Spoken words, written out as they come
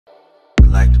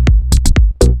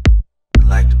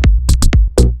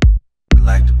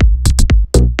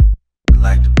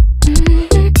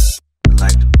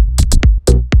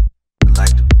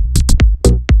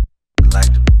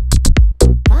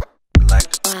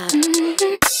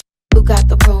Who got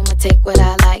the room? I take what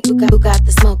I like. Who got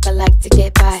the smoke? I like to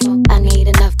get by. I need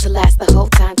enough to last the whole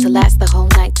time, to last the whole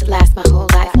night, to last my whole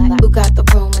life. Who got the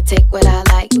room? I take what I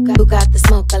like. Who got the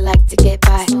smoke? I like to get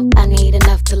by. I need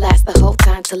enough to last the whole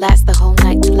time, to last the whole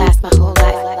night, to last my whole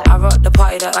life. I rock the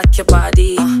party that like your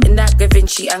body. In that Da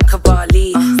Vinci and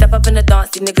Cavalli. Step up in the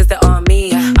dance, these niggas that on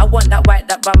me. I want that white,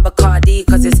 that Rum Bacardi.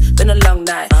 Cause it's been a long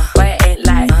night, but it ain't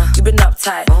like you been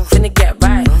uptight, finna get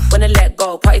right. Wanna let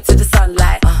go, party to the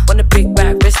sunlight. Want a big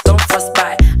back, wrist don't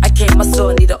frostbite. I came, my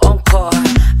soul, need an encore.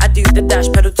 I do the dash,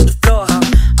 pedal to the floor.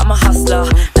 I'm a hustler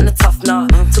and a tough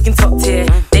nut. Talking top tier,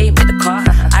 they ain't with the car.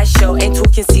 I show, ain't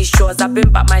talking seashores. I've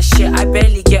been back my shit, I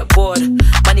barely get bored.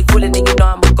 Money calling and you know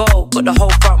I'm a go. Got the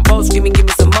whole front row screaming, give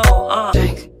me some more.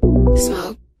 Drink,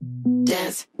 smoke,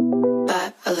 dance,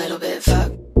 vibe a little bit.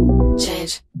 Fuck,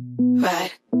 change,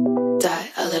 ride, die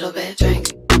a little bit. Drink,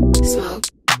 smoke,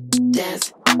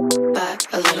 dance,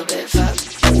 vibe a little bit. Fuck,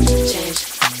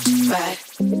 change, ride,